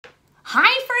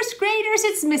first graders,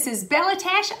 it's Mrs.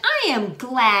 Bellatash. I am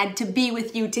glad to be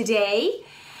with you today.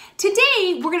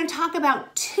 Today, we're going to talk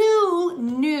about two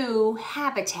new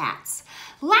habitats.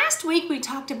 Last week, we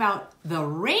talked about the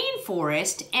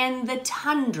rainforest and the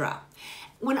tundra.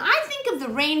 When I think of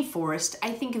the rainforest,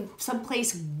 I think of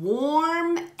someplace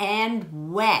warm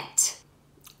and wet.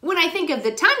 When I think of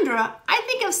the tundra, I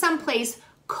think of someplace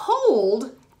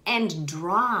cold and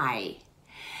dry.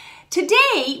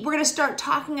 Today, we're going to start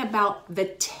talking about the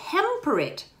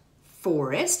temperate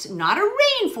forest, not a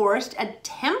rainforest, a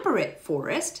temperate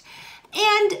forest,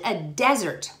 and a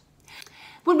desert.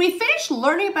 When we finish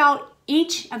learning about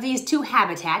each of these two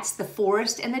habitats, the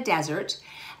forest and the desert,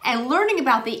 and learning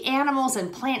about the animals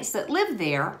and plants that live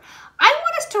there, I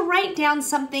want us to write down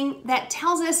something that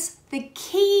tells us the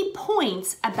key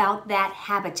points about that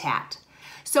habitat.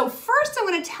 So first, I'm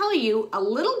going to tell you a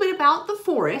little bit about the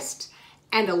forest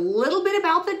and a little bit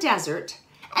about the desert,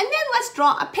 and then let's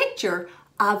draw a picture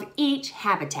of each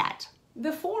habitat.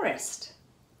 The forest.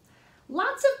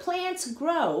 Lots of plants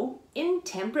grow in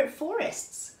temperate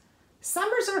forests.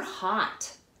 Summers are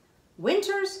hot.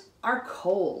 Winters are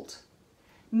cold.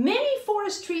 Many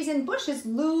forest trees and bushes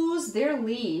lose their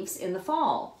leaves in the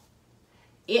fall.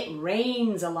 It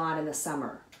rains a lot in the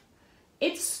summer.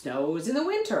 It snows in the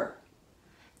winter.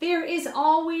 There is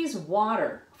always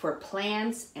water for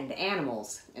plants and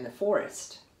animals in the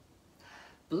forest.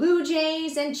 Blue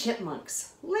jays and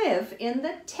chipmunks live in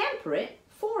the temperate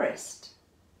forest.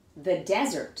 The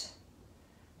desert.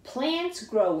 Plants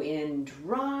grow in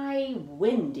dry,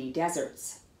 windy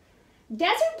deserts.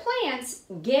 Desert plants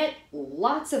get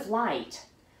lots of light,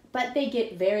 but they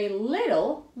get very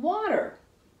little water.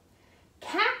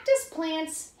 Cactus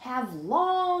plants have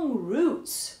long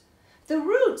roots. The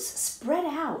roots spread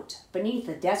out beneath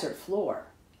the desert floor.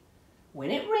 When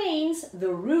it rains,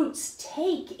 the roots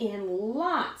take in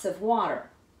lots of water.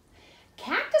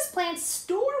 Cactus plants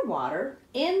store water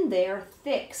in their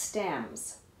thick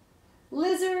stems.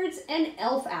 Lizards and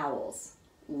elf owls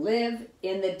live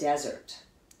in the desert.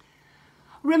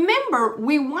 Remember,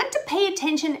 we want to pay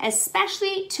attention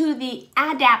especially to the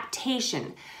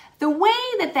adaptation, the way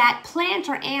that that plant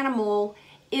or animal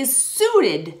is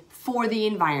suited for the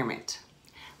environment.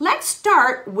 Let's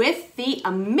start with the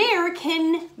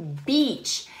American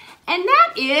beech, and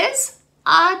that is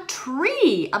a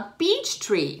tree, a beech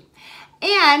tree.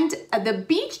 And the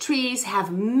beech trees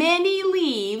have many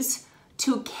leaves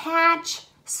to catch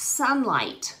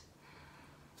sunlight.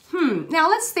 Now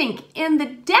let's think, in the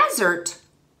desert,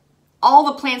 all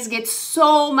the plants get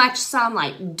so much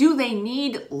sunlight. Do they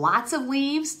need lots of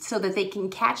leaves so that they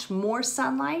can catch more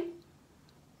sunlight?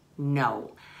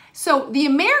 No. So the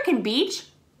American beech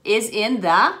is in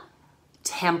the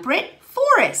temperate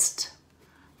forest.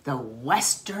 The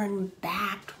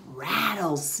western-backed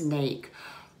rattlesnake.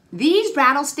 These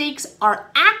rattlesnakes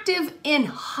are active in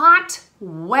hot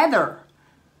weather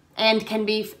and can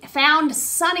be found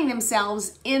sunning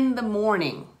themselves in the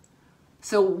morning.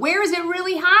 So where is it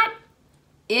really hot?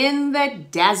 In the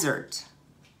desert.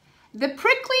 The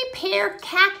prickly pear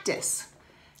cactus.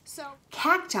 So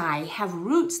cacti have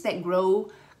roots that grow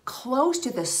close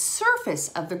to the surface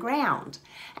of the ground,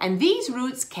 and these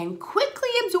roots can quickly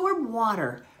absorb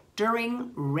water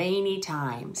during rainy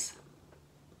times.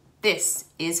 This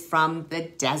is from the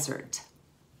desert.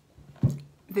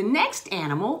 The next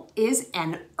animal is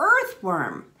an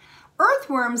earthworm.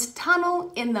 Earthworms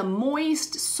tunnel in the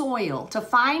moist soil to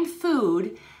find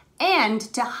food and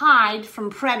to hide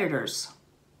from predators.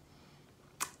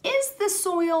 Is the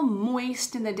soil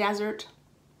moist in the desert?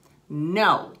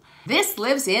 No. This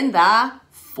lives in the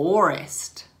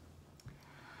forest.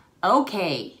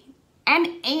 Okay,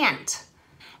 an ant.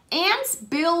 Ants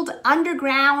build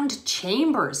underground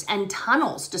chambers and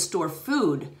tunnels to store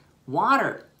food,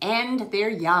 water, and their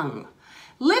young.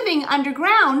 Living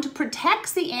underground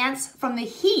protects the ants from the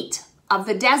heat of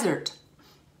the desert.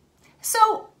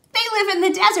 So they live in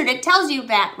the desert, it tells you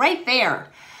that right there.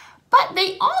 But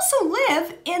they also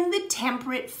live in the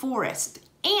temperate forest.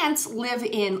 Ants live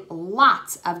in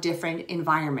lots of different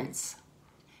environments.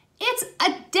 It's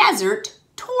a desert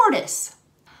tortoise.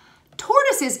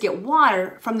 Tortoises get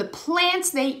water from the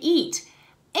plants they eat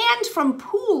and from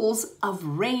pools of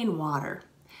rainwater.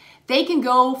 They can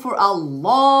go for a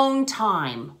long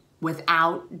time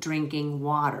without drinking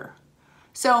water.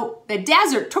 So the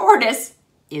desert tortoise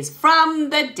is from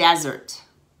the desert.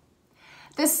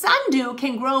 The sundew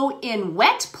can grow in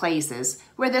wet places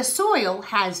where the soil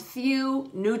has few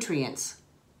nutrients.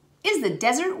 Is the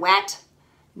desert wet?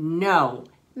 No,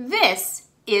 this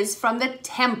is from the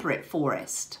temperate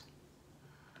forest.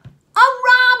 A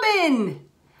robin!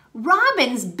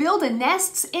 Robins build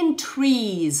nests in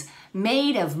trees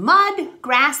made of mud,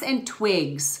 grass, and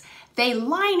twigs. They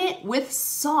line it with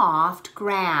soft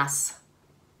grass.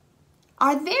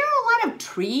 Are there a lot of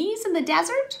trees in the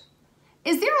desert?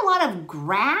 Is there a lot of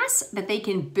grass that they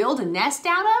can build a nest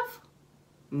out of?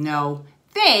 No,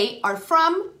 they are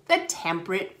from the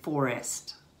temperate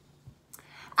forest.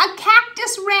 A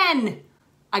cactus wren.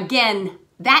 Again,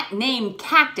 that name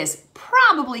cactus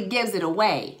probably gives it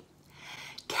away.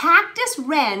 Cactus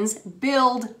wrens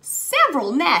build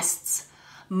several nests.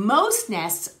 Most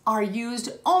nests are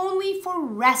used only for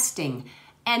resting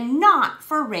and not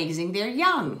for raising their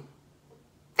young.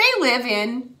 They live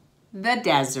in the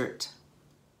desert.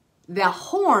 The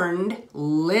horned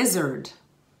lizard.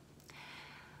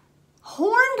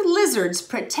 Horned lizards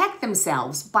protect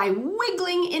themselves by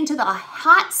wiggling into the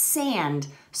hot sand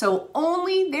so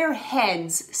only their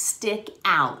heads stick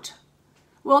out.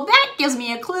 Well, that gives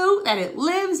me a clue that it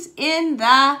lives in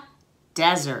the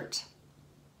desert.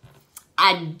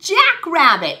 A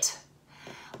jackrabbit.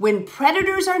 When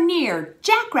predators are near,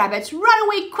 jackrabbits run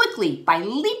away quickly by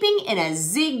leaping in a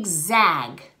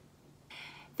zigzag.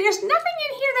 There's nothing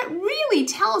in here that really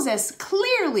tells us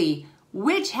clearly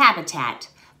which habitat,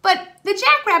 but the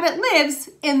jackrabbit lives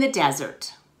in the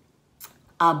desert.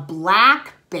 A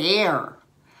black bear.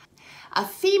 A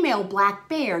female black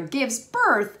bear gives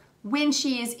birth when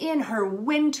she is in her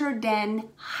winter den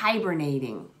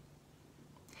hibernating.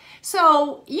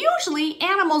 So usually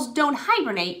animals don't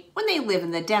hibernate when they live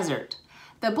in the desert.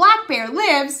 The black bear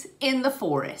lives in the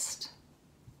forest.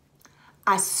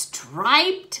 A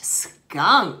striped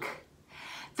skunk.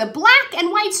 The black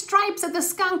and white stripes of the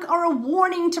skunk are a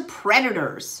warning to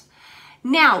predators.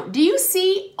 Now, do you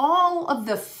see all of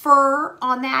the fur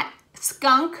on that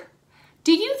skunk?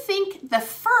 Do you think the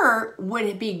fur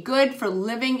would be good for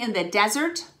living in the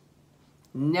desert?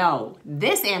 No,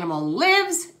 this animal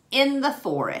lives in the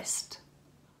forest.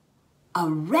 A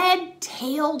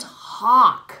red-tailed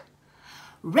hawk.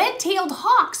 Red-tailed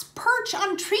hawks perch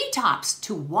on treetops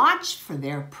to watch for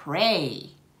their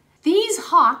prey. These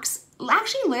hawks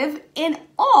actually live in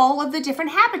all of the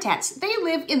different habitats. They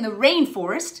live in the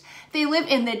rainforest, they live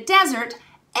in the desert,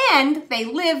 and they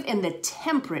live in the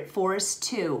temperate forest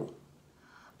too.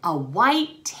 A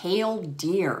white-tailed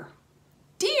deer.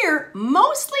 Deer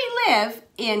mostly live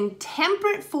in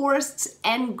temperate forests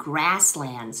and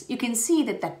grasslands. You can see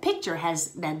that the picture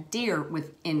has that deer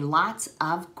within lots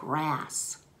of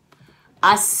grass.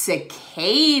 A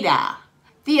cicada.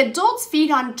 The adults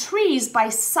feed on trees by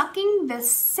sucking the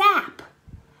sap.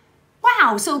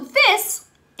 Wow, so this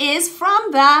is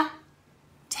from the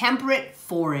temperate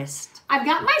forest. I've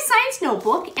got my science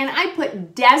notebook and I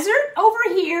put desert over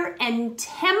here and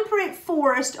temperate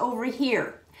forest over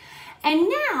here. And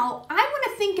now I want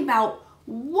to think about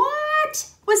what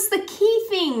was the key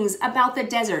things about the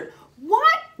desert?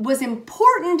 What was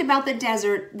important about the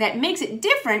desert that makes it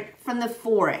different from the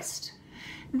forest?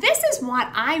 This is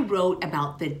what I wrote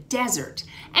about the desert.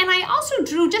 And I also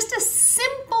drew just a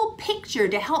simple picture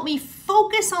to help me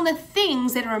focus on the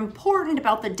things that are important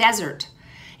about the desert.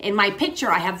 In my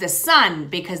picture, I have the sun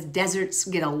because deserts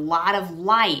get a lot of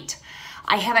light.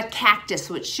 I have a cactus,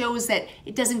 which shows that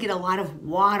it doesn't get a lot of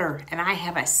water, and I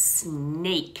have a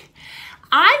snake.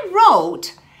 I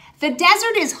wrote, the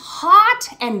desert is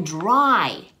hot and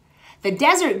dry. The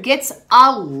desert gets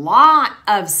a lot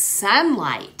of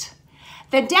sunlight.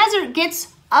 The desert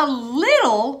gets a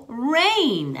little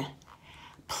rain.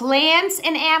 Plants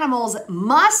and animals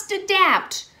must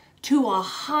adapt to a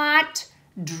hot,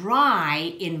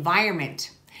 dry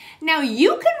environment. Now you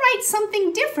can write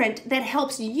something different that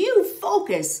helps you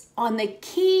focus on the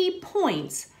key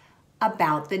points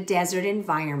about the desert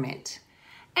environment.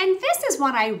 And this is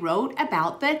what I wrote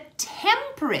about the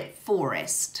temperate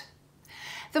forest.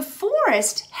 The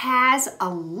forest has a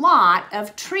lot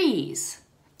of trees.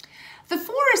 The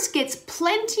forest gets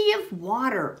plenty of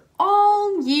water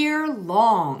all year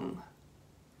long.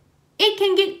 It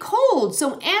can get cold,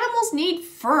 so animals need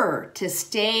fur to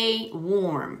stay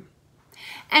warm.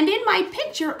 And in my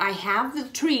picture, I have the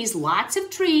trees, lots of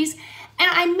trees, and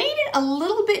I made it a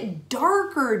little bit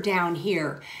darker down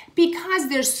here because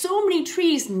there's so many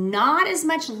trees, not as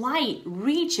much light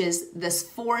reaches this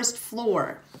forest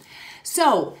floor.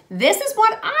 So this is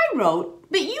what I wrote,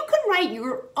 but you can write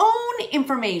your own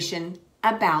information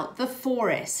about the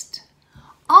forest.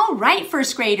 All right,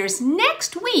 first graders,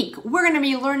 next week we're going to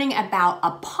be learning about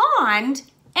a pond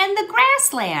and the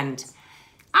grassland.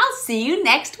 I'll see you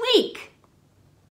next week.